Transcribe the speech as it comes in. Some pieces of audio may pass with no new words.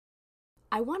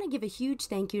I want to give a huge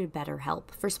thank you to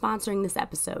BetterHelp for sponsoring this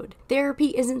episode. Therapy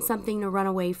isn't something to run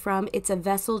away from, it's a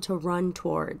vessel to run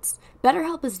towards.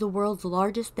 BetterHelp is the world's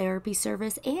largest therapy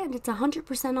service and it's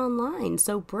 100% online,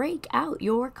 so break out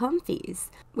your comfies.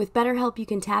 With BetterHelp, you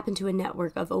can tap into a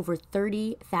network of over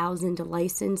 30,000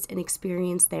 licensed and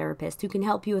experienced therapists who can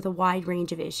help you with a wide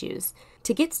range of issues.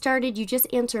 To get started, you just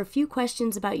answer a few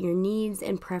questions about your needs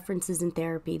and preferences in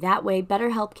therapy. That way,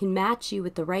 BetterHelp can match you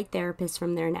with the right therapist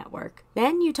from their network.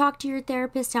 Then you talk to your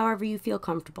therapist however you feel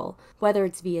comfortable, whether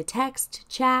it's via text,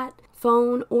 chat,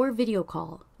 phone, or video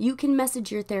call. You can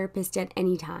message your therapist at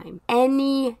any time.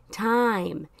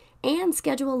 Anytime. And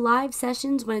schedule live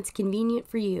sessions when it's convenient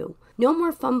for you. No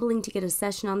more fumbling to get a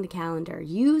session on the calendar.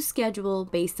 You schedule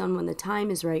based on when the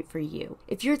time is right for you.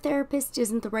 If your therapist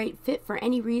isn't the right fit for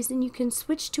any reason, you can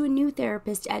switch to a new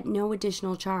therapist at no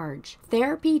additional charge.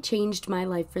 Therapy changed my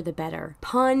life for the better.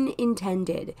 Pun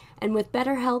intended. And with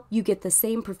BetterHelp, you get the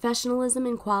same professionalism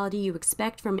and quality you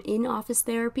expect from in-office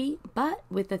therapy, but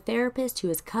with a therapist who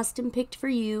is custom-picked for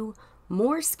you,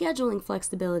 more scheduling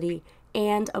flexibility,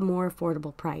 and a more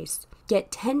affordable price.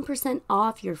 Get 10%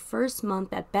 off your first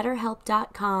month at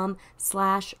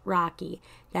betterhelp.com/Rocky.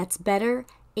 That's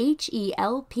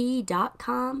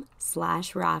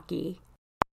betterhelp.com/Rocky.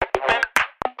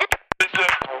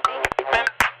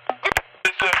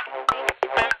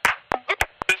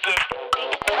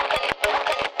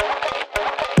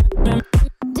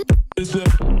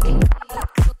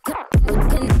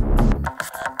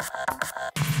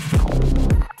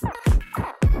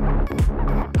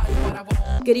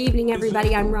 Good evening,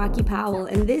 everybody. I'm Rocky Powell,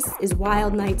 and this is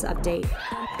Wild Nights Update.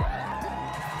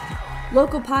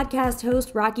 Local podcast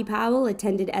host Rocky Powell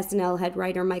attended SNL head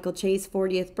writer Michael Che's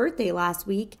 40th birthday last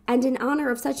week, and in honor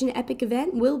of such an epic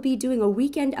event, we'll be doing a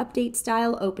Weekend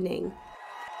Update-style opening.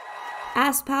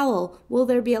 Asked Powell, will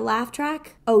there be a laugh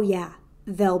track? Oh yeah,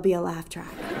 there'll be a laugh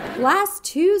track. Last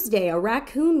Tuesday, a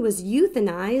raccoon was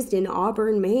euthanized in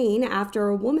Auburn, Maine after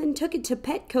a woman took it to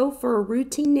Petco for a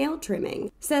routine nail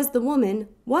trimming. Says the woman,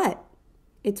 "What?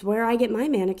 It's where I get my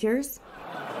manicures."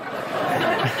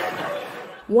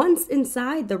 Once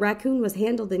inside, the raccoon was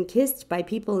handled and kissed by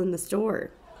people in the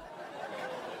store,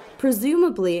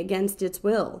 presumably against its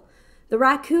will. The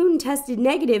raccoon tested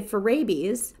negative for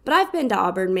rabies, but I've been to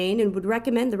Auburn, Maine, and would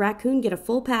recommend the raccoon get a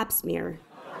full pap smear.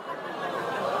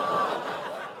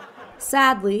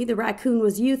 Sadly, the raccoon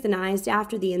was euthanized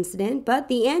after the incident, but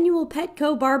the annual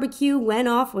Petco barbecue went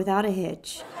off without a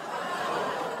hitch.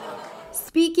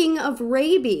 Speaking of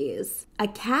rabies, a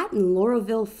cat in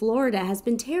Lauraville, Florida has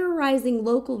been terrorizing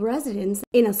local residents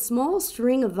in a small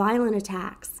string of violent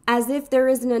attacks. As if there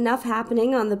isn't enough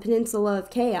happening on the peninsula of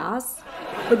chaos,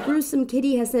 the gruesome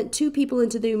kitty has sent 2 people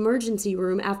into the emergency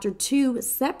room after 2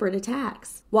 separate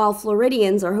attacks. While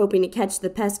Floridians are hoping to catch the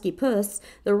pesky puss,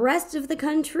 the rest of the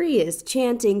country is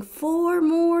chanting 4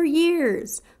 more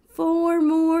years, 4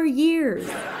 more years.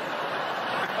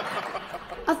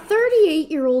 A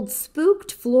 38-year-old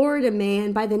spooked Florida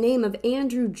man by the name of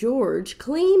Andrew George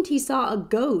claimed he saw a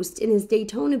ghost in his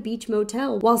Daytona Beach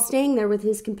motel while staying there with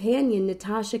his companion,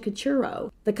 Natasha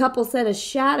Cachuro. The couple said a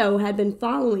shadow had been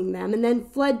following them and then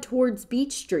fled towards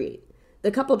Beach Street.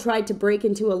 The couple tried to break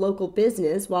into a local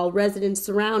business while residents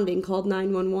surrounding called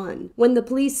 911. When the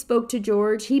police spoke to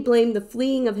George, he blamed the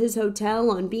fleeing of his hotel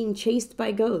on being chased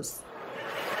by ghosts.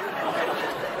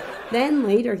 Then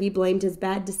later, he blamed his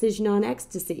bad decision on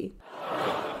ecstasy.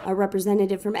 A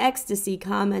representative from Ecstasy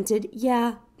commented,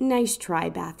 "Yeah, nice try,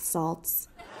 bath salts."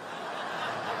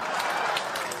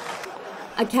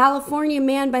 A California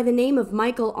man by the name of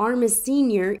Michael Armas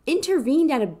Sr. intervened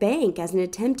at a bank as an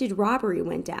attempted robbery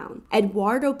went down.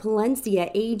 Eduardo Palencia,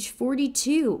 age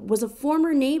 42, was a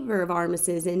former neighbor of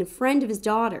Armas's and a friend of his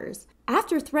daughter's.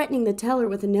 After threatening the teller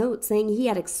with a note saying he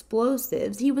had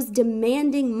explosives, he was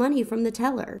demanding money from the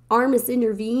teller. Armas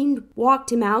intervened,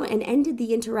 walked him out, and ended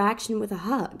the interaction with a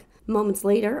hug. Moments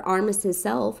later, Armas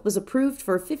himself was approved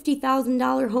for a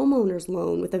 $50,000 homeowner's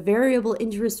loan with a variable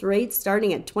interest rate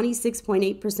starting at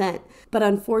 26.8%. But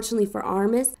unfortunately for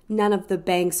Armas, none of the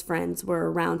bank's friends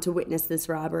were around to witness this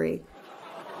robbery.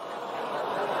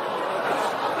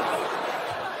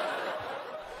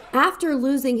 After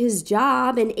losing his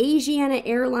job, an Asiana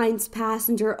Airlines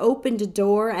passenger opened a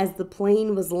door as the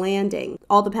plane was landing.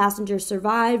 All the passengers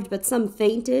survived, but some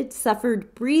fainted,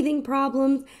 suffered breathing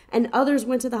problems, and others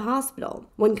went to the hospital.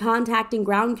 When contacting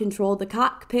ground control, the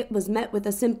cockpit was met with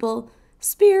a simple,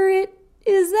 "Spirit,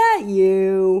 is that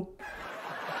you?"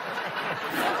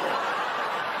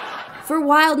 For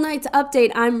Wild Nights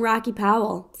Update, I'm Rocky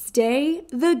Powell. Stay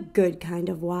the good kind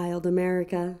of wild,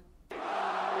 America.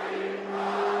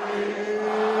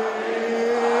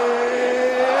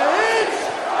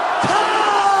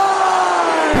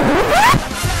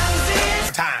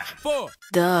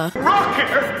 Duh.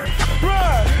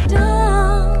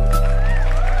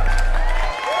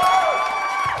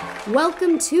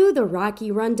 Welcome to the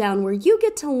Rocky Rundown, where you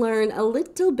get to learn a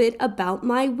little bit about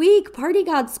my week. Party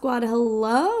God Squad,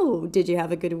 hello! Did you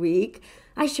have a good week?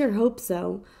 I sure hope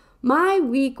so. My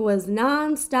week was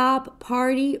non-stop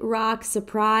party, rock,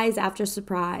 surprise after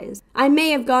surprise. I may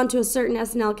have gone to a certain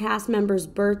SNL cast member's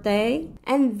birthday,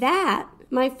 and that,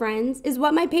 my friends, is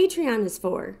what my Patreon is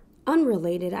for.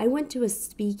 Unrelated, I went to a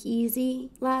speakeasy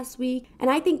last week,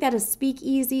 and I think that a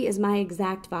speakeasy is my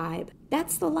exact vibe.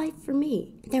 That's the life for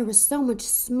me. There was so much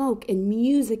smoke and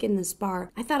music in this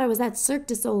bar. I thought I was at Cirque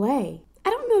du Soleil. I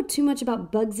don't know too much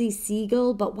about Bugsy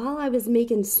Siegel, but while I was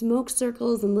making smoke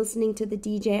circles and listening to the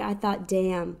DJ, I thought,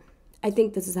 damn, I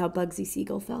think this is how Bugsy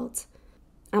Siegel felt.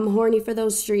 I'm horny for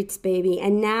those streets, baby,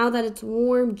 and now that it's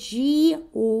warm, gee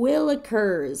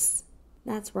willikers.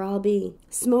 That's where I'll be.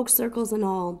 Smoke circles and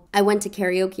all. I went to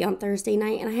karaoke on Thursday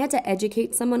night, and I had to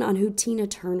educate someone on who Tina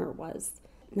Turner was.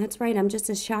 And that's right, I'm just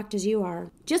as shocked as you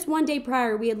are. Just one day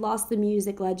prior, we had lost the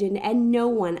music legend, and no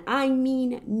one, I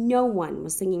mean no one,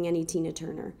 was singing any Tina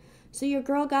Turner. So your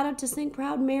girl got up to sing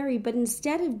Proud Mary, but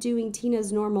instead of doing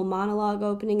Tina's normal monologue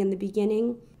opening in the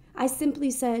beginning, I simply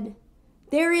said,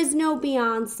 there is no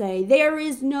Beyonce, there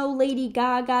is no Lady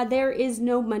Gaga, there is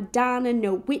no Madonna,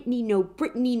 no Whitney, no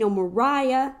Britney, no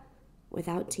Mariah,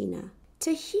 without Tina.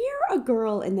 To hear a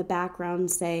girl in the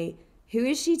background say, who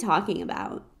is she talking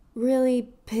about, really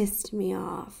pissed me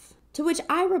off. To which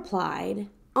I replied,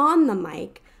 on the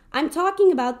mic, I'm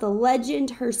talking about the legend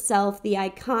herself, the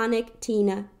iconic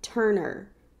Tina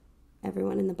Turner.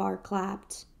 Everyone in the bar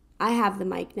clapped. I have the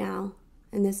mic now,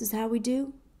 and this is how we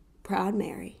do Proud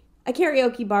Mary. A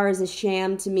karaoke bar is a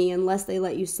sham to me unless they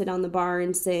let you sit on the bar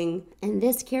and sing. And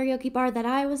this karaoke bar that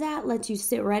I was at lets you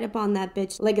sit right up on that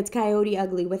bitch like it's Coyote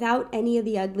Ugly without any of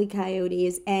the ugly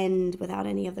coyotes and without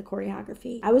any of the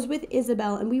choreography. I was with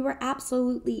Isabel and we were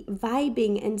absolutely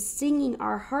vibing and singing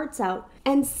our hearts out.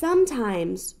 And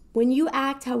sometimes when you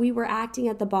act how we were acting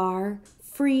at the bar,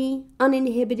 free,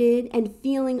 uninhibited, and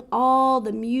feeling all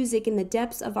the music in the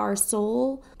depths of our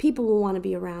soul, people will want to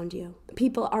be around you.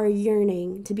 People are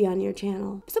yearning to be on your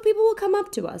channel. So people will come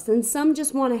up to us, and some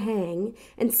just want to hang,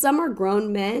 and some are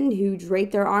grown men who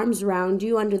drape their arms around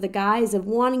you under the guise of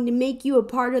wanting to make you a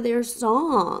part of their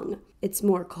song. It's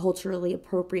more culturally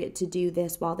appropriate to do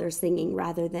this while they're singing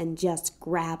rather than just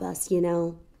grab us, you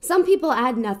know? Some people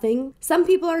add nothing, some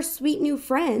people are sweet new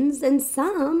friends, and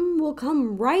some will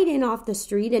come right in off the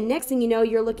street, and next thing you know,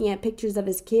 you're looking at pictures of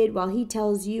his kid while he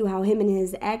tells you how him and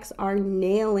his ex are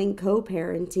nailing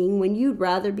co-parenting when you'd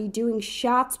rather be doing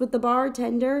shots with the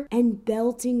bartender and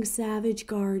belting Savage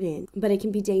Garden. But it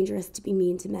can be dangerous to be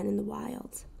mean to men in the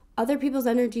wild. Other people's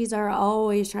energies are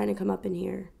always trying to come up in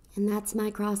here. And that's my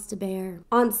cross to bear.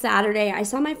 On Saturday, I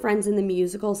saw my friends in the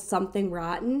musical Something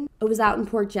Rotten. It was out in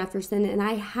Port Jefferson, and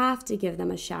I have to give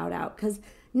them a shout out because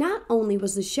not only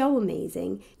was the show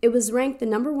amazing, it was ranked the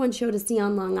 #1 show to see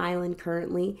on Long Island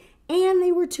currently, and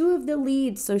they were two of the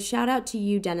leads, so shout out to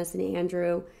you, Dennis and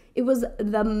Andrew. It was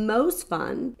the most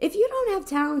fun. If you don't have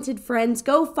talented friends,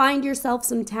 go find yourself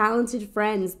some talented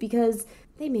friends because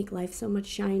they make life so much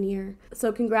shinier.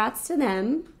 So congrats to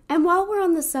them. And while we're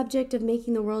on the subject of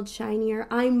making the world shinier,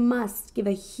 I must give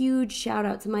a huge shout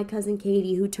out to my cousin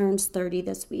Katie, who turns 30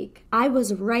 this week. I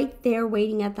was right there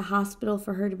waiting at the hospital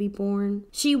for her to be born.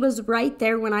 She was right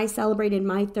there when I celebrated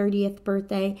my 30th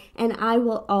birthday, and I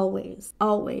will always,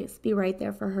 always be right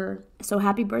there for her. So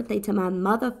happy birthday to my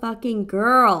motherfucking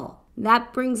girl.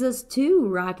 That brings us to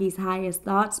Rocky's highest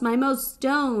thoughts, my most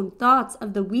stoned thoughts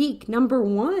of the week,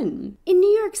 #1. In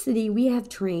New York City, we have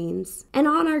trains, and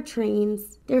on our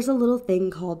trains, there's a little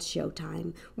thing called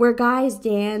showtime, where guys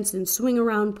dance and swing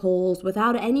around poles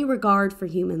without any regard for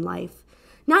human life.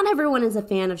 Not everyone is a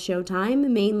fan of showtime,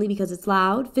 mainly because it's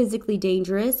loud, physically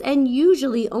dangerous, and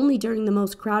usually only during the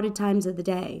most crowded times of the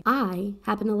day. I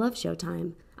happen to love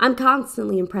showtime. I'm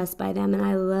constantly impressed by them, and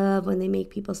I love when they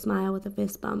make people smile with a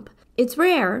fist bump. It's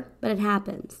rare, but it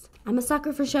happens. I'm a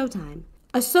sucker for showtime.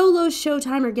 A solo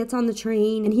showtimer gets on the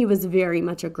train, and he was very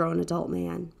much a grown adult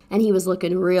man. And he was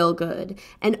looking real good,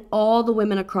 and all the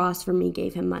women across from me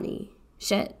gave him money.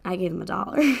 Shit, I gave him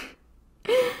 $1.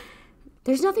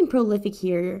 There's nothing prolific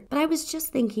here, but I was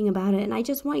just thinking about it, and I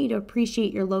just want you to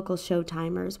appreciate your local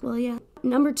showtimers, will ya?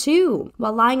 #2,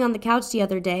 while lying on the couch the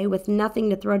other day with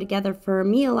nothing to throw together for a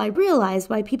meal, I realized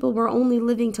why people were only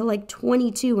living to like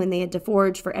 22 when they had to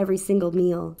forage for every single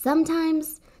meal.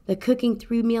 Sometimes the cooking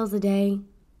 3 meals a day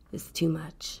is too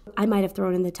much. I might have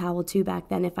thrown in the towel too back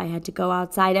then if I had to go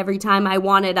outside every time I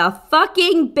wanted a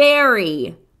fucking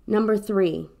berry.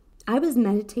 #3. I was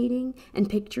meditating and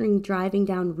picturing driving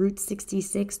down Route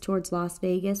 66 towards Las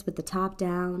Vegas with the top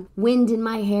down, wind in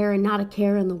my hair, and not a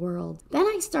care in the world. Then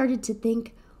I started to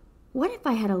think, what if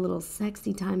I had a little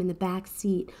sexy time in the back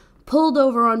seat, pulled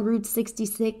over on Route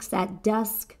 66 at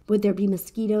dusk? Would there be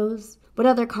mosquitoes? Would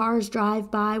other cars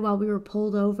drive by while we were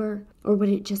pulled over? Or would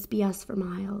it just be us for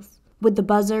miles? Would the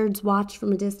buzzards watch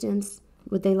from a distance?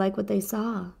 Would they like what they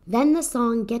saw? Then the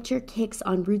song Get Your Kicks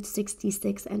on Route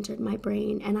 66 entered my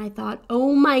brain, and I thought,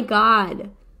 oh my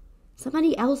God,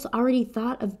 somebody else already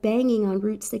thought of banging on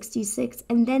Route 66,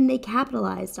 and then they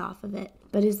capitalized off of it.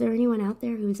 But is there anyone out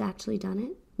there who's actually done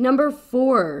it? Number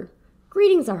 4,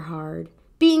 greetings are hard.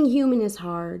 Being human is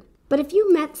hard. But if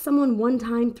you met someone one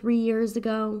time 3 years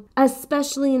ago,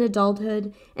 especially in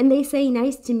adulthood, and they say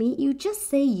nice to meet you, just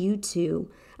say you too,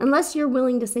 unless you're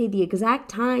willing to say the exact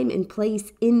time and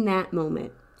place in that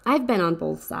moment. I've been on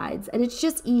both sides, and it's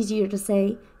just easier to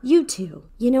say you too.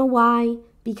 You know why?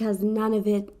 Because none of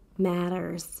it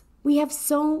matters. We have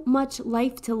so much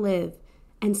life to live,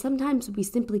 and sometimes we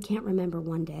simply can't remember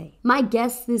one day. My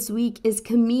guest this week is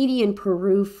comedian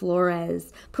Peru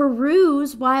Flores.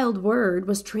 Peru's wild word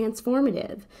was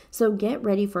transformative, so get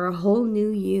ready for a whole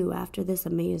new you after this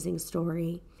amazing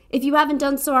story. If you haven't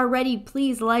done so already,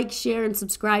 please like, share, and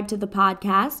subscribe to the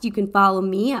podcast. You can follow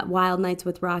me at Wild Nights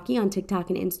with Rocky on TikTok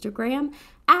and Instagram,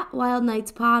 at Wild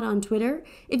Nights Pod on Twitter.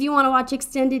 If you want to watch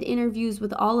extended interviews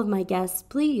with all of my guests,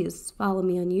 please follow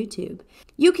me on YouTube.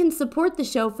 You can support the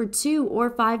show for $2 or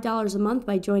 $5 a month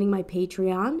by joining my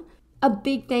Patreon. A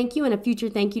big thank you and a future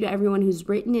thank you to everyone who's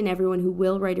written and everyone who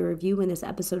will write a review when this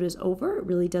episode is over. It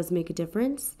really does make a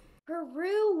difference.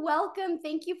 Peru, welcome.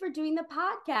 Thank you for doing the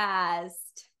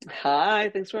podcast. Hi,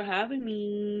 thanks for having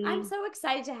me. I'm so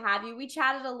excited to have you. We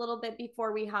chatted a little bit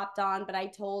before we hopped on, but I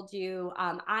told you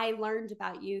I learned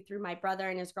about you through my brother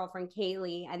and his girlfriend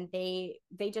Kaylee, and they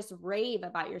just rave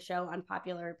about your show,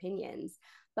 Unpopular Opinions.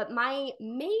 But my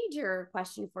major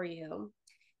question for you,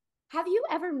 have you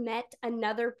ever met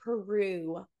another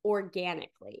Peru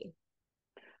organically?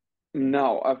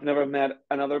 No, I've never met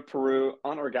another Peru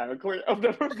unorganically. I've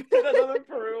never met another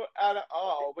Peru at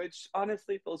all, which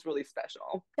honestly feels really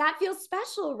special. That feels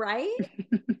special, right?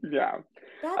 Yeah.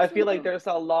 That's I feel like really... there's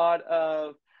a lot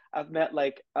of, I've met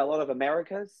like a lot of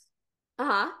Americas,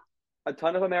 Uh-huh. a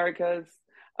ton of Americas.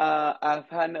 I've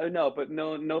had no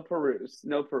Perus,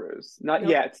 no Perus. Not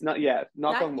Nope. yet, not yet.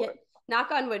 Knock Not on wood. yet.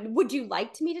 Knock on wood. Would you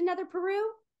like to meet another Peru?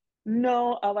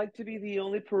 No, I like to be the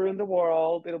only Peru in the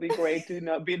world. It'll be great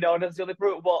to be known as the only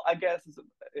Peru. Well, I guess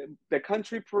the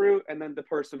country Peru and then the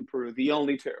person Peru, the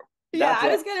only two. Yeah, That's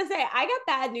I was it. gonna say, I got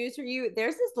bad news for you.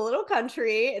 There's this little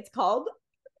country. It's called...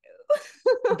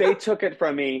 They took it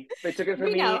from me. They took it from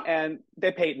We me know. and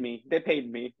they paid me. They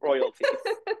paid me royalties.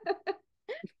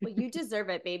 Well, you deserve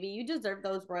it, baby. You deserve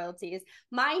those royalties.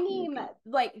 My name,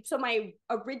 Okay. so my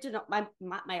original, my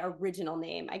original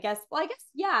name, I guess. Well, I guess,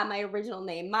 yeah, my original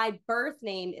name. My birth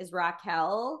name is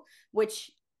Raquel,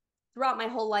 which throughout my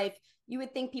whole life, you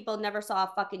would think people never saw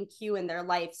a fucking Q in their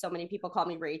life. So many people call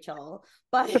me Rachel.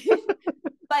 But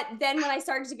but then when I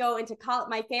started to go into college,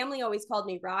 my family always called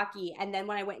me Rocky. And then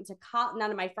when I went into college,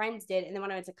 none of my friends did. And then when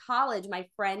I went to college, my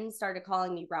friends started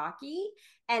calling me Rocky.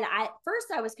 And first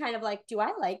I was kind of like, do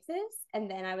I like this? And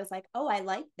then I was like, oh, I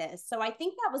like this. So I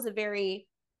think that was a very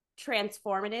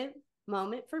transformative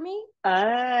moment for me.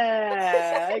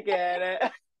 I get it.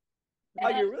 Oh,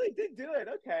 And you really did do it.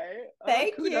 Okay.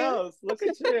 thank you. Kudos. Look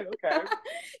at you. Okay.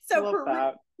 So Love Peru,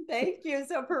 that. thank you.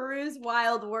 So Peru's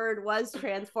wild word was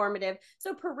transformative.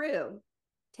 So Peru,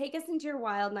 take us into your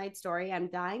wild night story. I'm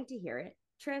dying to hear it.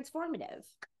 Transformative.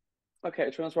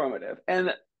 Okay, transformative.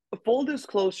 And full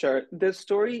disclosure, the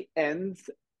story ends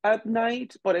at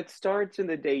night, but it starts in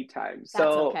the daytime. That's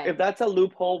So okay. if that's a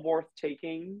loophole worth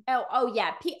taking, Oh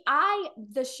yeah.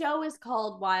 The show is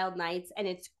called Wild Nights, and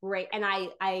it's great. And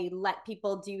I let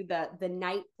people do the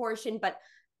night portion, but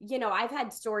I've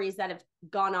had stories that have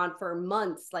gone on for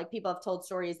months. Like people have told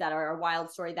stories that are a wild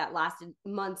story that lasted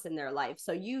months in their life.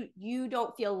 So you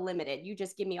don't feel limited. You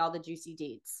just give me all the juicy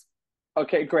deets.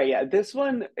 okay, great. Yeah, this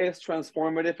one is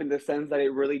transformative in the sense that it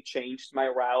really changed my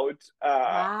route.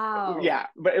 Wow. Yeah,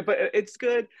 but it's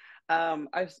good.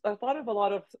 I thought of a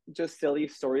lot of just silly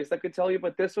stories I could tell you,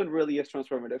 but this one really is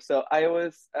transformative. So I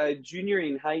was a junior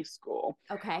in high school,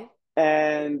 Okay.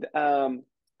 and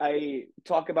I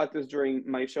talk about this during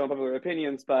my show, Unpopular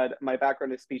Opinions, but my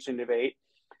background is speech and debate.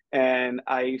 And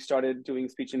I started doing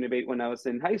speech and debate when I was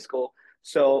in high school.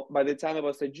 So by the time I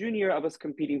was a junior, I was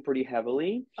competing pretty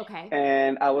heavily. Okay.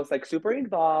 And I was like super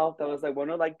involved. I was like one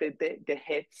of like the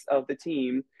hits of the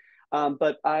team.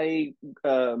 But I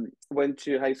went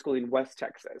to high school in West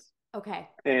Texas. Okay.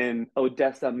 in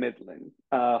Odessa, Midland,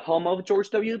 home of George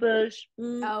W. Bush.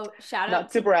 Oh, shout out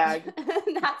Not to to brag.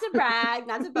 not to brag,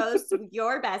 not to boast,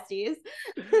 your besties.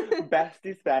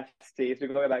 Besties, besties. We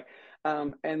go way back.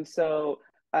 And so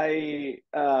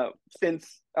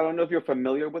since I don't know if you're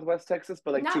familiar with West Texas,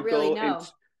 but like to Not really, go into, no.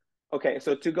 okay,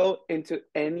 so to go into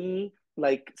any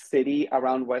like city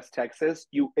around West Texas,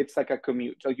 it's like a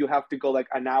commute. So you have to go like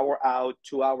an hour out,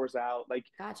 2 hours out. Like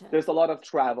Gotcha. there's a lot of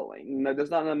traveling. There's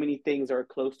not that many things that are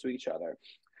close to each other.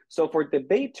 So for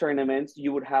debate tournaments,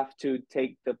 you would have to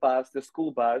take the bus, the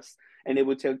school bus, and it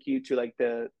would take you to like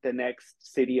the next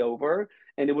city over,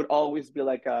 and it would always be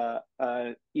like a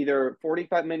either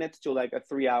 45 minutes to like a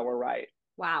 3 hour ride.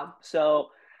 Wow. So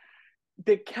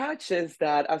the catch is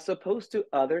that as opposed to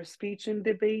other speech and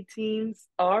debate teams,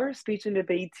 our speech and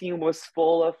debate team was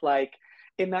full of like,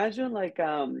 imagine like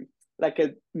a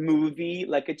movie,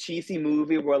 like a cheesy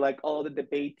movie where like all the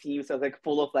debate teams are like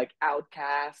full of like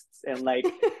outcasts and like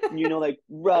like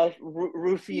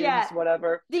ruffians, Yeah.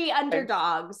 whatever. The And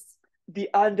underdogs. the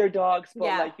underdogs, but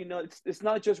Yeah. like it's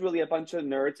not just really a bunch of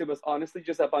nerds. It was honestly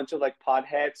just a bunch of like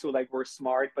potheads who like were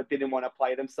smart but didn't want to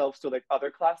apply themselves to like other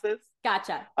classes.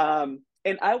 Gotcha.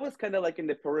 And I was kind of like in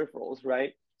the peripherals,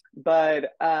 right?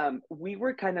 But we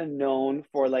were kind of known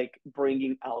for like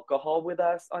bringing alcohol with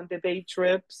us on debate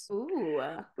trips. Ooh.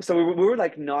 So we were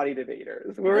like naughty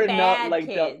debaters. We The were not bad like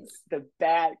the kids. the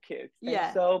bad kids. And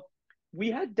Yeah. so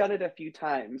we had done it a few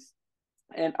times.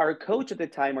 And our coach at the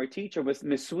time, our teacher was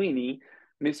Miss Sweeney.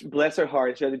 Miss bless her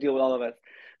heart, she had to deal with all of us.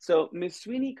 So Miss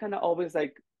Sweeney kind of always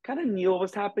like kind of knew what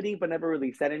was happening, but never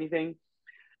really said anything.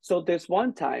 So this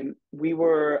one time we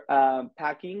were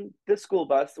packing the school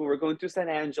bus. We were going to San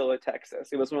Angelo, Texas.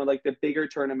 It was one of like the bigger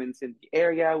tournaments in the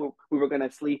area. We were going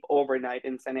to sleep overnight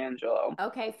in San Angelo.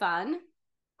 Okay, fun.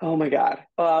 Oh my God.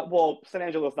 Well, San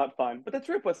Angelo is not fun, but the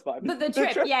trip was fun. But the The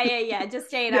trip, trip, yeah, yeah, yeah. Just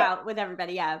staying yeah. out with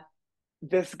everybody. Yeah.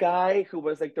 This guy who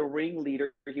was like the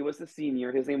ringleader, he was a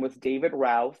senior. His name was David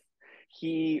Routh.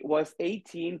 He was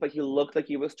 18, but he looked like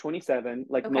he was 27,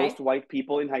 like most Okay. white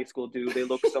people in high school do. They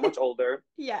look so much older.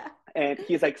 Yeah. And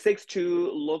he's like 6'2",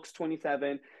 looks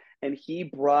 27, and he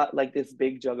brought like this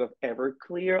big jug of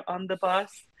Everclear on the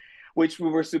bus, which we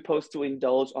were supposed to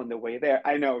indulge on the way there.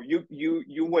 I know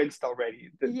you winced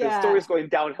already. The story Yeah. is going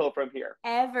downhill from here. So,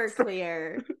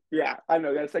 Everclear. yeah, I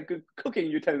know that's like a cooking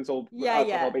utensil Yeah,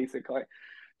 alcohol yeah. basically.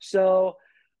 So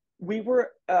we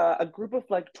were a group of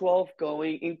like 12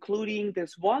 going, including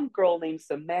this one girl named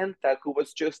Samantha who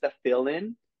was just a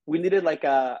fill-in. We needed like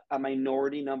a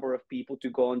minority number of people to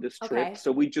go on this trip. Okay.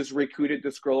 So we just recruited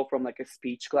this girl from like a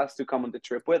speech class to come on the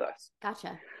trip with us.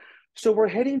 Gotcha. So we're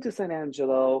heading to San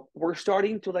Angelo. We're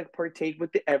starting to like partake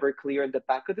with the Everclear in the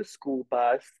back of the school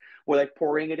bus. We're like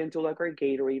pouring it into like our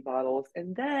Gatorade bottles.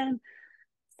 And then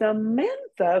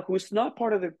Samantha, who's not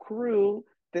part of the crew,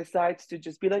 decides to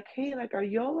just be like, hey, like, are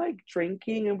y'all like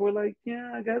drinking? And we're like,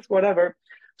 yeah, I guess, whatever.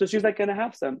 So she's like, gonna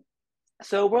have some.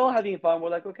 So we're all having fun. We're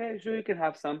like, okay, sure, you can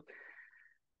have some.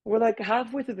 We're like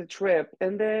halfway through the trip,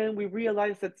 and then we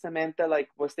realized that Samantha like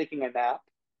was taking a nap.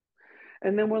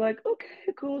 And then we're like,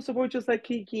 okay, cool. So we're just like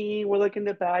kiki. We're like in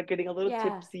the back, getting a little Yeah.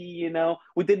 tipsy.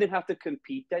 We didn't have to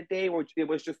compete that day. It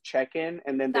was just check-in,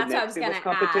 and then the That's what I next was day was gonna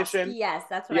ask. competition. Yes,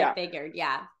 that's what I Yeah, figured.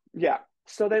 Yeah. yeah.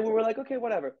 So then we were like, okay,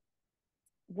 whatever.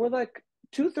 We're like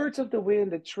two-thirds of the way in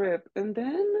the trip, and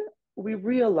then we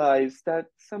realized that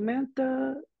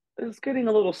Samantha is getting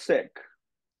a little sick.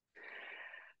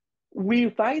 We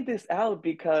find this out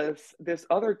because this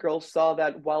other girl saw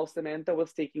that while Samantha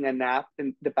was taking a nap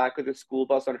in the back of the school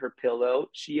bus on her pillow,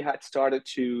 she had started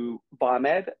to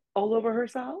vomit all over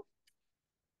herself.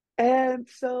 And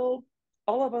so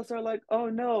all of us are like, oh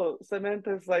no,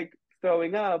 Samantha's like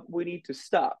throwing up. We need to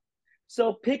stop.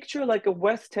 So picture like a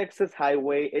West Texas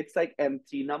highway. It's like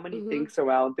empty, not many Mm-hmm. things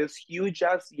around. This huge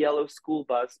ass yellow school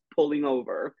bus pulling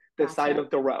over the side Gotcha. of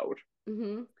the road.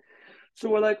 Mm-hmm. So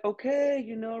we're like, okay,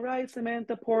 right,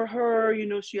 Samantha, poor her.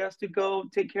 She has to go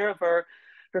take care of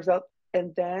herself.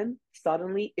 And then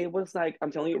suddenly it was like, I'm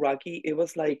telling you, Rocky, it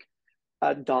was like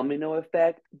a domino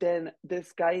effect. Then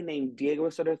this guy named Diego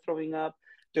started throwing up.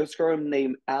 This girl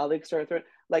named Alex started throwing.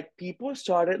 Like people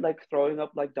started like throwing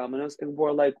up like dominoes, and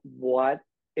we're like, what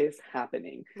is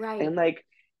happening? Right. And like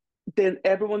then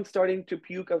everyone's starting to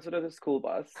puke outside of the school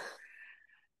bus,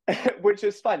 which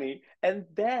is funny. And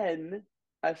then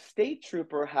a state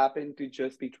trooper happened to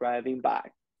just be driving by.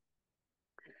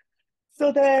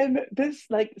 So then this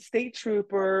like state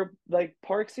trooper like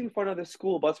parks in front of the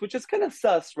school bus, which is kind of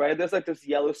sus, right? There's like this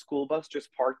yellow school bus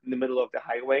just parked in the middle of the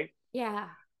highway. Yeah.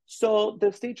 So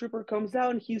the state trooper comes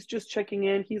out and he's just checking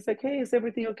in. He's like, hey, is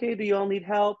everything okay? Do you all need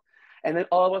help? And then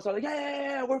all of us are like,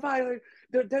 yeah, we're fine.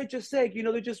 Like, they're just sick,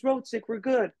 they're just road sick. We're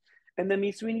good. And then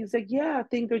Miss Sweeney's like, yeah, I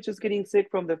think they're just getting sick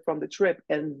from the trip.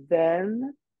 And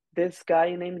then this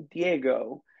guy named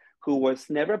Diego, who was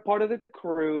never part of the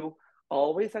crew,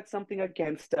 always had something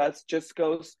against us, just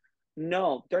goes,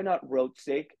 no, they're not road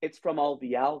sick. It's from all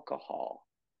the alcohol.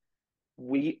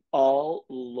 We all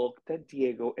looked at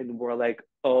Diego and were like,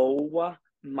 oh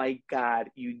my God,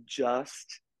 you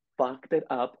just fucked it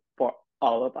up for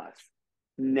all of us.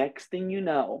 Next thing you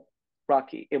know,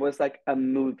 Rocky, it was like a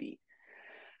movie.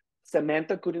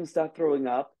 Samantha couldn't stop throwing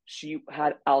up. She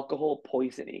had alcohol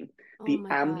poisoning. Oh The my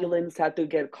God. ambulance had to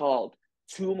get called.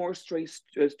 Two more chase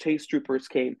troopers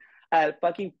came. A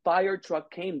fucking fire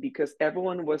truck came because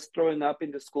everyone was throwing up in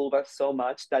the school bus so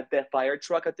much that the fire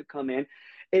truck had to come in.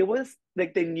 It was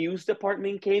like the news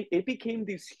department came. It became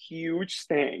this huge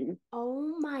thing.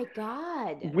 Oh my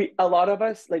God. A lot of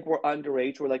us like were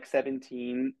underage, we're like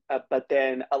 17, but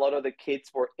then a lot of the kids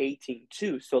were 18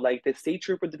 too. So like the state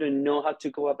trooper didn't know how to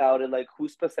go about it, like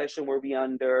whose possession were we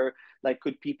under, like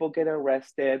could people get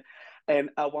arrested. And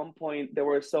at one point there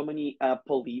were so many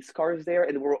police cars there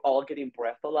and we were all getting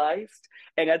breathalyzed.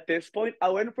 And at this point I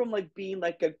went from like being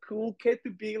like a cool kid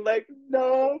to being like,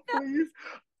 no, please.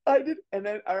 I did, and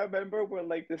then I remember when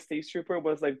like the state trooper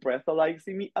was like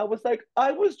breathalyzing me. I was like,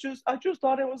 I just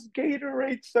thought it was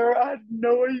Gatorade, sir. I had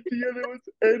no idea there was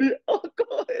any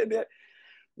alcohol in it.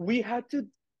 We had to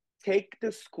take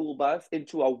the school bus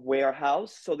into a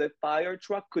warehouse so the fire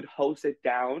truck could hose it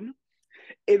down.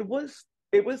 It was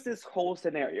it was this whole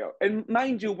scenario, and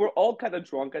mind you, we're all kind of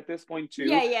drunk at this point Yeah,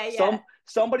 too. yeah, yeah.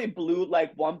 Somebody blew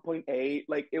like 1.8,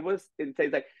 like it was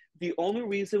insane. Like the only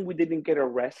reason we didn't get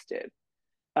arrested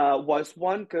was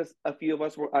one because a few of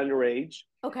us were underage,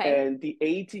 Okay. and the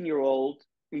 18-year-old,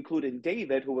 including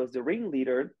David, who was the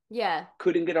ringleader, Yeah.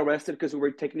 couldn't get arrested because we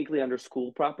were technically under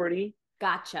school property,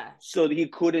 Gotcha. so he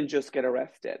couldn't just get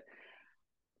arrested.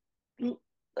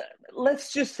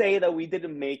 Let's just say that we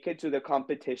didn't make it to the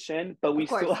competition, but Of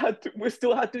course. we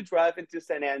still had to drive into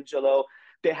San Angelo.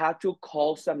 They had to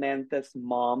call Samantha's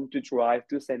mom to drive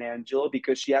to San Angelo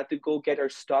because she had to go get her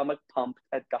stomach pumped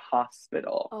at the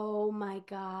hospital. Oh my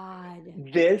God.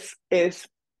 This is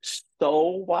so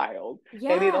wild. And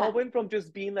it all Yeah. went from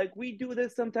just being like, we do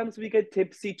this, sometimes we get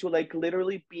tipsy, to like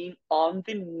literally being on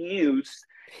the news.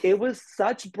 It was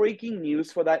such breaking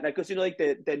news for that night. Because, like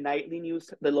the nightly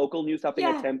news, the local news happening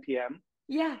at Yeah. 10 p.m.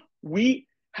 Yeah. We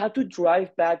had to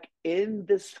drive back in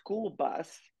the school bus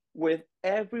with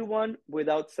everyone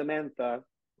without Samantha,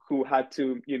 who had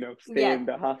to, stay Yeah. in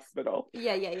the hospital.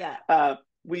 Yeah. Yeah. Yeah.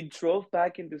 We drove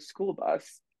back in the school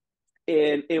bus,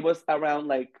 and it was around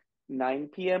like 9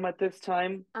 p.m. at this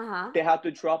time. Uh-huh. They had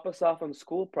to drop us off on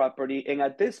school property. And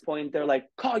at this point, they're like,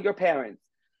 call your parents.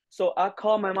 So I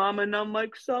call my mom and I'm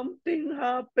like, something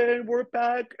happened. We're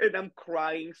back. And I'm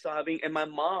crying, sobbing. And my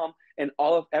mom and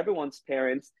all of everyone's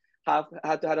parents have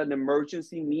had to have an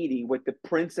emergency meeting with the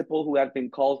principal who had been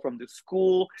called from the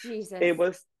school. It Jesus.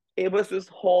 was it was this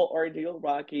whole ordeal,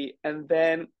 Rocky. And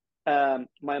then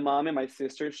my mom and my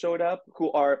sister showed up,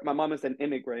 my mom is an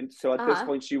immigrant. So at this Uh-huh.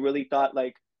 point, she really thought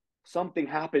like something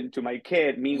happened to my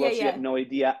kid. Yeah. Meanwhile, she had Yeah. no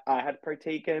idea I had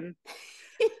partaken.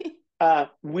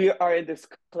 We are in this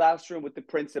classroom with the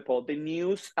principal. The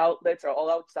news outlets are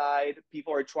all outside.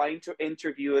 People are trying to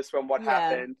interview us from what Yeah.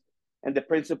 happened. And the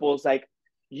principal is like,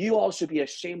 you all should be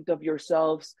ashamed of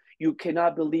yourselves. You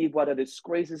cannot believe what a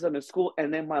disgrace is in the school.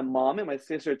 And then my mom and my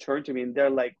sister turned to me and they're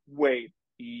like, wait,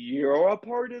 you're a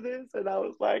part of this? And I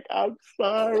was like, I'm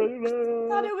sorry,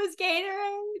 Thought man. it was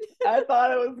Gatorade. I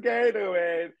thought it was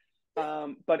Gatorade.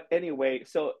 But anyway,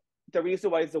 so the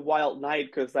reason why it's a wild night,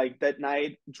 because like that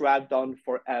night dragged on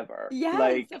forever. Yes,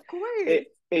 Like of course.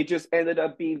 it just ended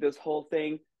up being this whole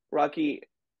thing, Rocky.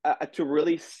 To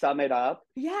really sum it up,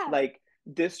 Yeah. like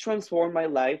this transformed my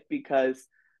life because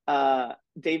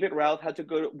David Routh had to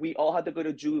go. We all had to go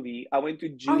to juvie. I went to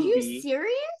Are you juvie.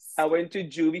 serious? I went to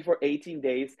juvie for 18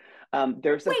 days.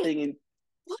 There's a Wait, thing in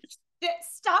what?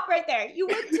 Stop right there. You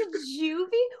went to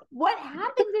juvie? What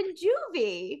happened in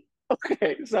juvie?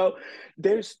 Okay, so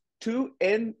there's two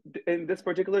in this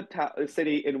particular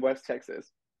city in West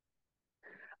Texas.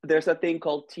 There's a thing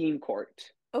called teen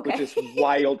court, which Okay. is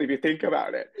wild if you think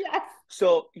about it. Yes.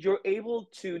 So you're able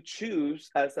to choose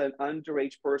as an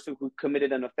underage person who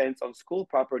committed an offense on school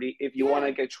property if you want to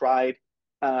Yeah. get tried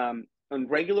on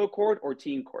regular court or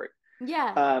teen court.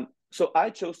 Yeah. So I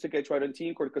chose to get tried on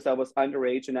teen court because I was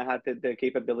underage and I had the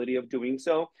capability of doing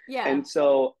so. Yeah. And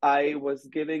so I was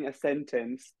giving a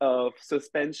sentence of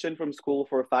suspension from school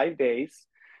for 5 days.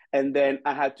 And then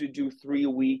I had to do 3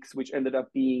 weeks, which ended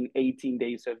up being 18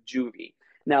 days of juvie.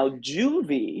 Now,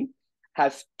 juvie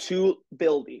has two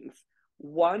buildings.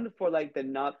 One for like the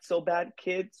not so bad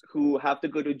kids who have to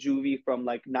go to juvie from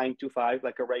like 9 to 5,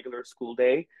 like a regular school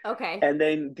day. Okay. And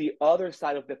then the other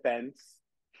side of the fence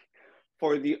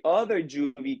for the other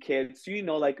juvie kids,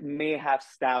 like may have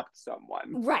stabbed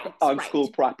someone Right, on right. school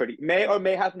property. May or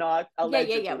may have not, Yeah, yeah, yeah.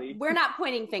 allegedly. We're not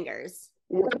pointing fingers.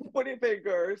 We're putting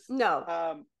fingers.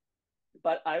 No.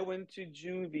 But I went to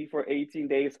juvie for 18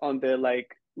 days on the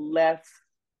like less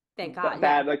Thank God. Yeah.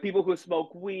 bad, like people who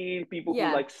smoke weed, people who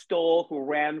Yeah. like stole, who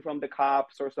ran from the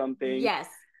cops or something. Yes.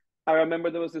 I remember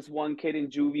there was this one kid in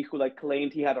juvie who like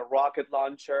claimed he had a rocket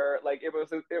launcher. Like it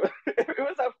was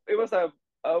a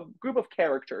group of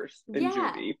characters in Yeah.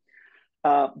 juvie.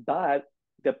 But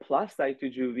the plus side to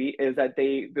juvie is that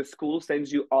the school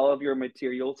sends you all of your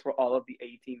materials for all of the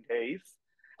 18 days.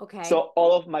 Okay. So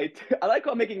all of my I like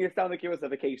how I'm making it sound like it was a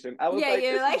vacation. I was Yeah, like,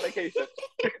 you're this is like vacation.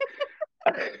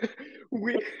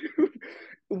 we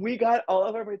we got all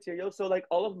of our materials. So like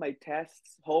all of my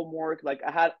tests, homework, like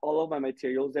I had all of my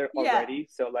materials there yeah. already.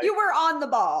 So You like were on the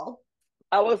ball.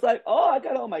 I was like, oh, I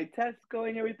got all my tests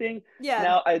going, everything. Yeah.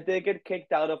 Now I did get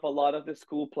kicked out of a lot of the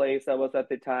school plays I was at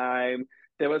the time.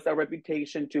 There was a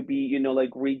reputation to be,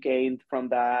 like regained from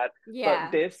that. But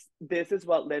Yeah. this is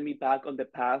what led me back on the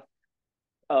path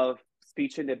of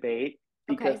speech and debate,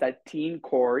 because Okay. at teen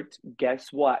court, guess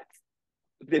what?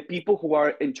 The people who are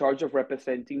in charge of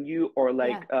representing you or Yeah.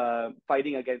 like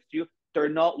fighting against you, they're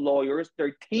not lawyers,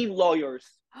 they're teen lawyers.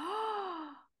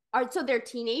 So they're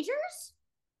teenagers?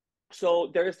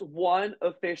 So there's one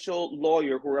official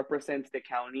lawyer who represents the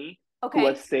county, who Okay.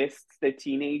 assists the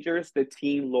teenagers, the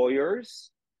teen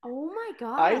lawyers. Oh my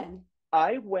I God.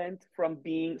 I went from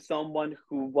being someone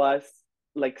who was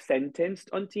like sentenced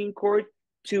on teen court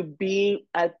to being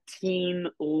a teen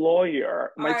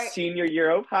lawyer All my right. senior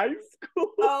year of high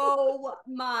school. Oh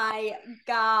my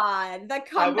God. The I was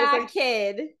comeback like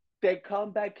kid. the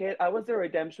comeback kid. I was a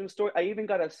redemption story. I even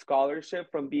got a scholarship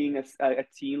from being a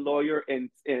teen lawyer in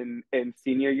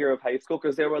senior year of high school,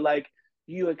 because they were like,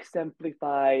 you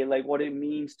exemplify like what it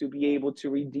means to be able to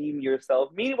redeem yourself.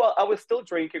 Meanwhile, I was still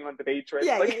drinking on the day trips.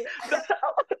 Yeah, Like yeah,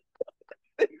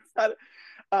 that,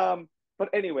 um, but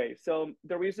anyway, so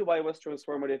the reason why it was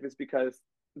transformative is because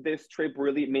this trip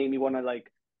really made me want to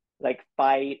like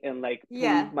fight and like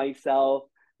yeah. prove myself,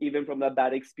 even from that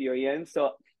bad experience.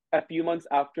 So a few months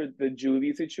after the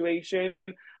juvie situation,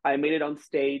 I made it on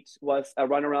state, was a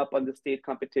runner-up on the state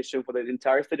competition for the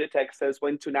entire state of Texas,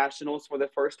 went to nationals for the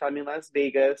first time in Las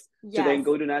Vegas, to then Yes.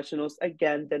 go to nationals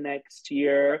again the next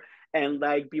year and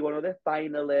like be one of the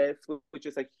finalists, which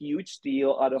is a huge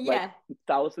deal out of like Yeah.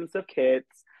 thousands of kids.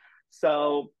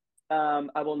 So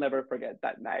I will never forget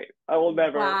that night. I will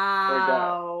never forget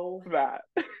Wow. that.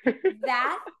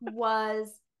 That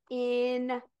was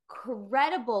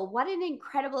incredible. What an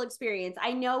incredible experience.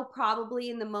 I know probably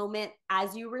in the moment,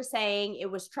 as you were saying, it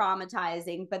was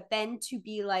traumatizing, but then to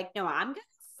be like, no, I'm going to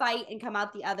fight and come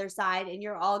out the other side, and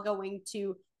you're all going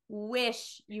to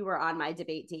wish you were on my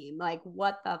debate team. Like,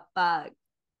 what the fuck?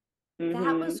 That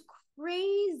Mm-hmm. was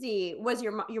crazy. Was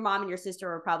your mom and your sister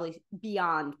were probably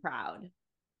beyond proud.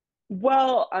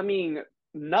 Well, I mean,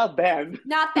 not then.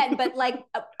 Not then, but like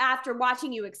after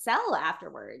watching you excel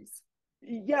afterwards.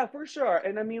 Yeah, for sure.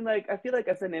 And I mean, like, I feel like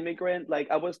as an immigrant, like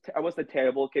I was a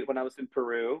terrible kid when I was in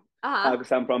Peru, Uh-huh.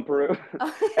 because I'm from Peru,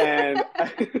 and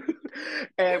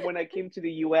and when I came to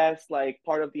the U.S., like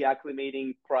part of the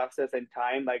acclimating process and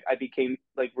time, like I became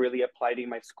like really applied in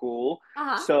my school.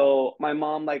 Uh-huh. So my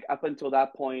mom, like up until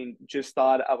that point, just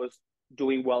thought I was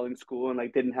doing well in school and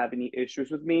like didn't have any issues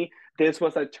with me. This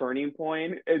was a turning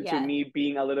point into Yeah. me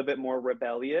being a little bit more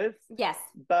rebellious. Yes.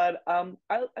 But I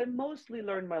mostly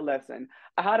learned my lesson.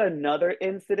 I had another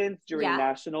incident during Yeah.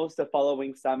 nationals the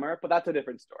following summer, but that's a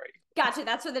different story. Gotcha.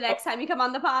 That's for the Oh, next time you come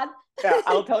on the pod. yeah,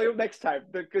 I'll tell you next time.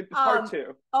 The good part um,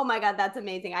 two. oh my God, that's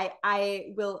amazing.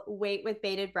 I will wait with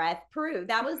bated breath. Peru,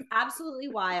 that was absolutely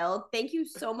wild. Thank you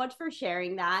so much for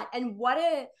sharing that. And what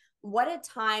a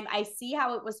time. I see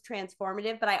how it was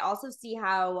transformative, but I also see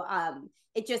how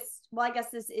it just, well, I guess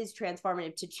this is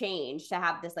transformative to change, to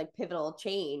have this like pivotal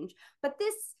change. But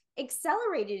this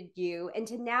accelerated you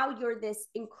into now you're this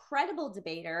incredible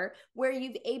debater where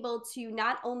you've able to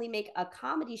not only make a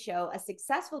comedy show, a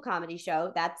successful comedy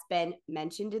show that's been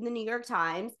mentioned in the New York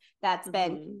Times, that's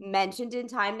been Mm-hmm. mentioned in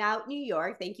Time Now New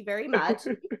York. Thank you very much.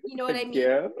 You know what I Thank mean?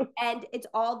 you. And it's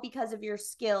all because of your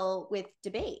skill with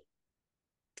debate.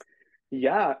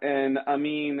 Yeah, and I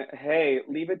mean, hey,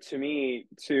 leave it to me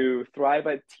to thrive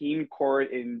at teen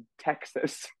court in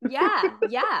Texas. Yeah,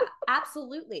 yeah,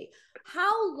 absolutely.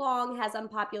 How long has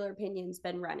Unpopular Opinions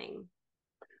been running?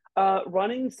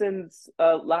 Running since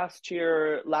last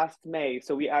year, last May.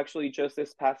 So we actually just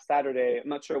this past Saturday, I'm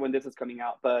not sure when this is coming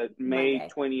out, but May Monday.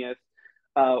 20th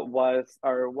was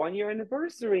our 1 year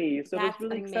anniversary. So it was That's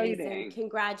really amazing. exciting. I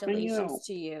Congratulations know.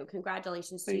 to you.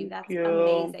 Congratulations to you. Thank That's you.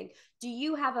 amazing. Do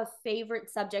you have a favorite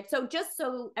subject? So, just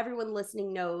so everyone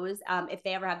listening knows, if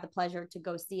they ever have the pleasure to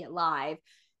go see it live,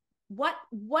 what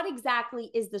exactly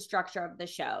is the structure of the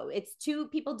show? It's two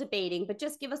people debating, but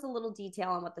just give us a little detail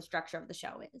on what the structure of the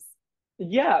show is.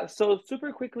 Yeah, so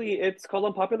super quickly, it's called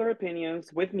Unpopular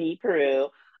Opinions with me, Peru.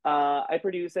 I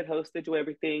produce it, host it, do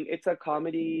everything. It's a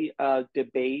comedy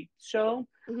debate show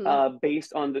Mm-hmm.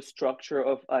 based on the structure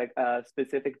of like a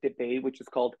specific debate, which is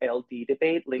called LD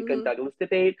debate, Lincoln Mm-hmm. Douglas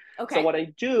debate. So Okay. what I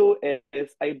do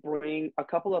is I bring a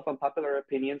couple of unpopular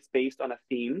opinions based on a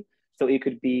theme. So it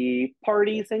could be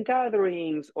parties and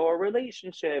gatherings or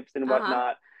relationships and Uh-huh.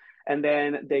 whatnot. And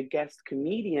then the guest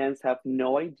comedians have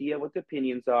no idea what the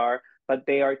opinions are, but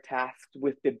they are tasked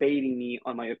with debating me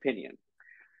on my opinion.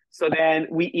 So then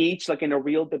we each, like in a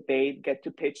real debate, get to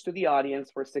pitch to the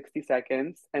audience for 60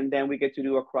 seconds, and then we get to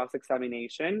do a cross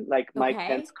examination, like Mike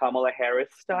Pence, Okay. Kamala Harris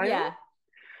style.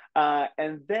 Yeah.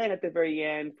 And then at the very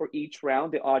end, for each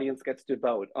round, the audience gets to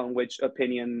vote on which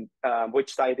opinion,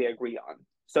 which side they agree on.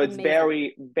 So it's Amazing.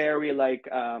 very, very like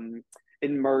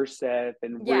immersive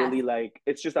and Yes. really like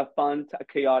it's just a fun,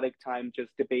 chaotic time just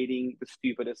debating the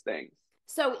stupidest things.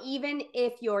 So even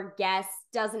if your guest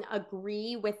doesn't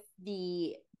agree with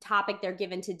the topic they're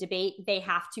given to debate, they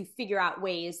have to figure out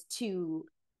ways to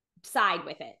side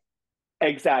with it.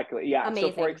 Exactly. Yeah.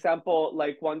 So for Amazing. example,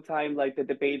 like one time, like the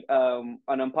debate, an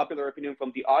unpopular opinion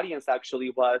from the audience actually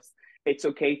was it's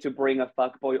okay to bring a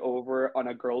fuckboy over on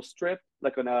a girl's trip,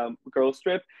 like on a girl's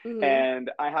trip. Mm-hmm. And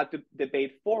I had to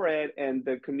debate for it, and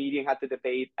the comedian had to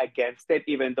debate against it,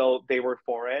 even though they were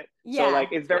for it. So like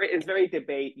Yeah. it's very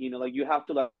debate, you know, like you have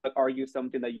to like argue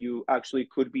something that you actually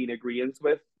could be in agreement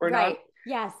with or not. Right.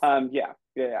 Yes. Yeah.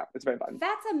 It's very fun.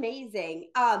 That's amazing.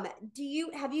 Do you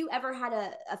have you ever had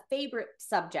a favorite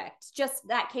subject just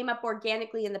that came up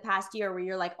organically in the past year where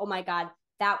you're like, oh my God,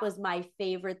 that was my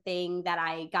favorite thing that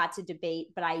I got to debate,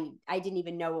 but I didn't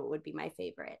even know it would be my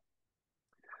favorite.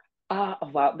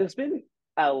 Wow, there's been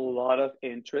a lot of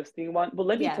interesting one. But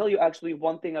let me Yeah. tell you actually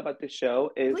one thing about the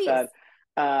show is Please. that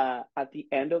at the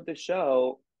end of the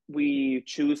show, we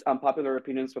choose unpopular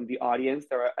opinions from the audience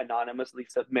that are anonymously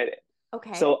submitted.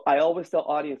 Okay. So I always tell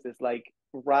audiences like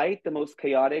write the most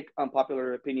chaotic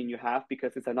unpopular opinion you have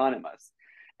because it's anonymous.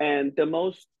 And the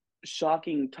most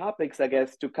shocking topics, I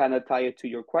guess, to kind of tie it to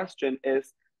your question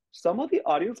is some of the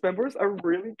audience members are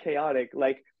really chaotic.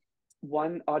 Like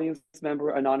one audience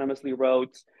member anonymously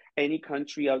wrote, any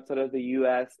country outside of the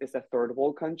US is a third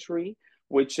world country,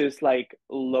 which is like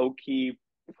low key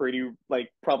pretty like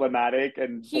problematic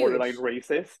and borderline Huge.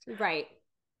 racist. Right.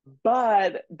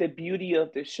 But the beauty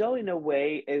of the show, in a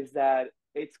way, is that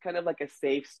it's kind of like a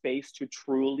safe space to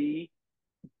truly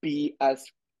be as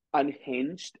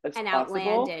unhinged as And possible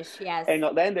outlandish. Yes. and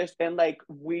outlandish. And like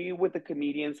we with the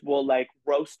comedians will like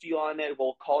roast you on it,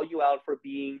 we'll call you out for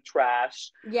being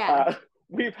trash. Yeah. uh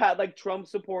we've had like Trump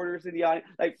supporters in the audience,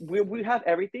 like we have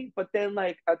everything, but then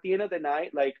like at the end of the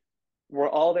night, like we're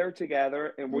all there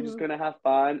together and we're just Mm-hmm. gonna have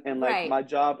fun. And like Right. my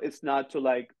job is not to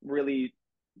like really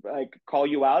like call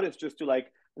you out, it's just to like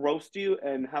roast you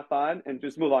and have fun and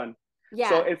just move on. So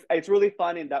Yeah. it's really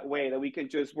fun in that way that we can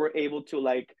just we're able to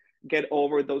like get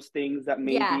over those things that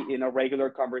Yeah. maybe in a regular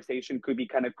conversation could be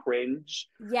kind of cringe.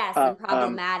 Yes. Uh, And um,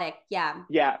 problematic. Yeah.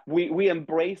 yeah, we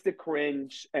embrace the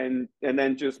cringe and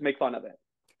then just make fun of it.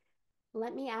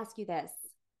 Let me ask you this.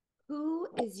 Who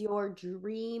is your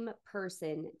dream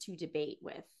person to debate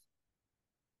with?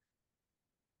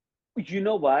 You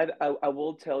know what? I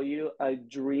will tell you a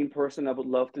dream person I would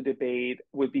love to debate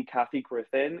would be Kathy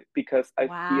Griffin because I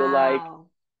feel like Wow.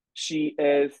 she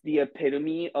is the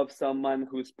epitome of someone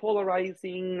who's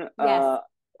polarizing. Yes,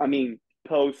 I mean,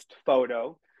 post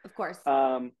photo, of course.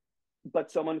 um,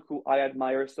 but someone who I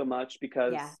admire so much Yeah.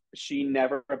 because she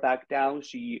never backed down.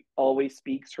 She always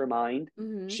speaks her mind.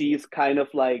 Hmm. She's kind of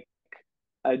like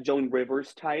a Joan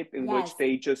Rivers type in Yes. which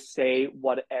they just say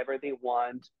whatever they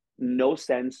want, no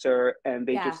censor, and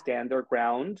they Yeah. just stand their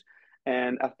ground.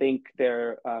 And I think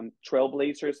they're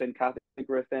trailblazers, and Kathy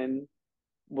Griffin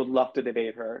would love to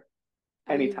debate her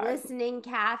Are you anytime. listening,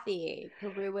 Kathy?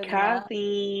 Peru would love.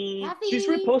 Kathy, she's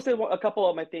Kathy, reposted a couple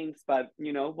of my things, but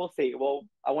you know, we'll see. Well,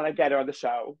 I want to get her on the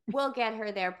show. we'll get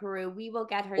her there, Peru. We will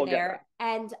get her We'll get there. her.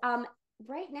 And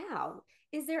right now,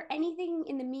 is there anything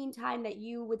in the meantime that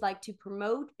you would like to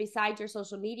promote besides your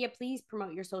social media? Please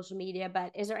promote your social media.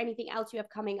 But is there anything else you have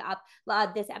coming up?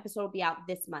 This episode will be out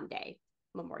this Monday,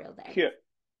 Memorial Day. Here.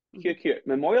 Cute, cute.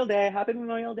 Memorial Day. Happy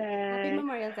Memorial Happy Day.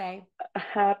 Memorial Day.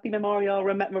 Happy Memorial.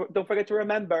 Remember, don't forget to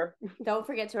remember. Don't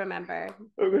forget to remember.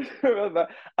 Remember.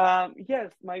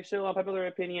 Yes, my show Unpopular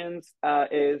Opinions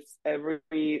is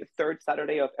every third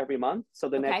Saturday of every month. So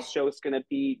the Okay. next show is going to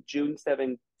be June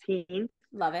 17th,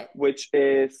 Love it. which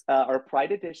is our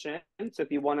Pride edition. So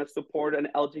if you want to support an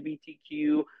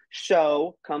LGBTQ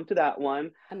show, come to that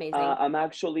one. Amazing. I'm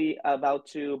actually about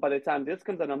to, by the time this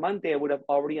comes out on Monday, I would have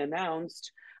already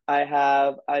announced I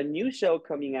have a new show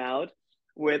coming out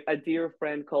with a dear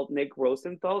friend called Nick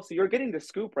Rosenthal. So you're getting the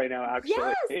scoop right now, actually.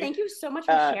 Yes. Thank you so much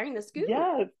for Uh, sharing the scoop.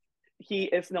 yeah, he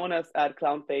is known as at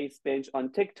Clownface Binge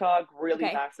on TikTok, really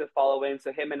Okay. massive following.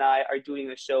 So him and I are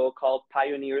doing a show called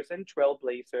Pioneers and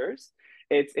Trailblazers.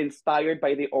 It's inspired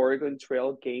by the Oregon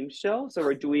Trail game show. So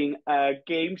we're doing a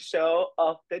game show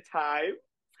of the time.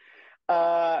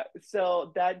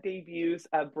 So that debuts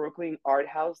at Brooklyn Art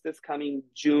House this coming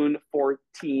June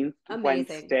 14th, Amazing.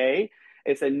 Wednesday.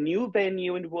 It's a new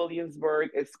venue in Williamsburg.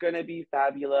 It's going to be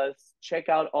fabulous. Check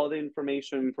out all the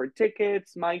information for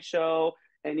tickets, my show,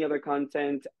 any other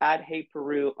content at Hey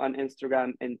Peru on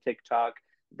Instagram and TikTok.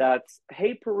 That's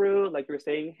Hey Peru, like you're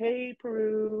saying, Hey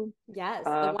Peru, Yes,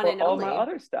 the one for and all my only.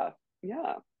 other stuff.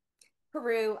 Yeah.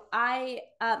 Peru,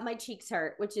 my cheeks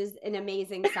hurt, which is an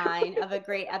amazing sign of a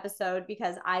great episode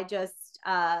because I just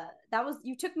that was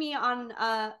you took me on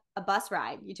a bus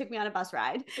ride. You took me on a bus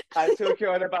ride. I took you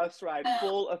on a bus ride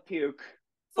full of puke.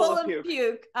 Full of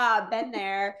puke. Been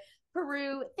there.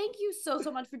 Peru, thank you so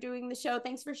much for doing the show.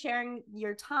 Thanks for sharing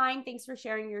your time. Thanks for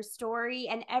sharing your story.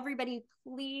 And everybody,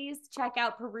 please check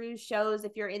out Peru's shows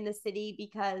if you're in the city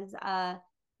because I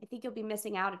think you'll be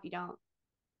missing out if you don't.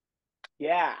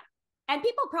 Yeah. And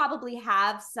people probably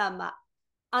have some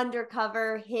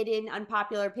undercover, hidden,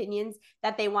 unpopular opinions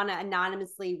that they want to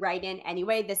anonymously write in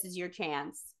anyway. This is your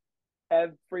chance.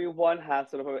 Everyone has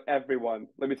sort of everyone.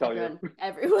 Let me tell you.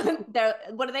 Everyone. They're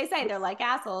what do they say? They're like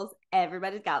assholes.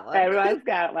 Everybody's got one. Everyone's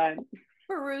got one.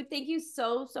 Peru, thank you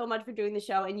so much for doing the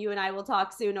show, and you and I will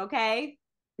talk soon. Okay?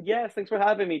 Yes, thanks for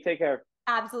having me. Take care.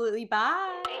 Absolutely.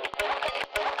 Bye.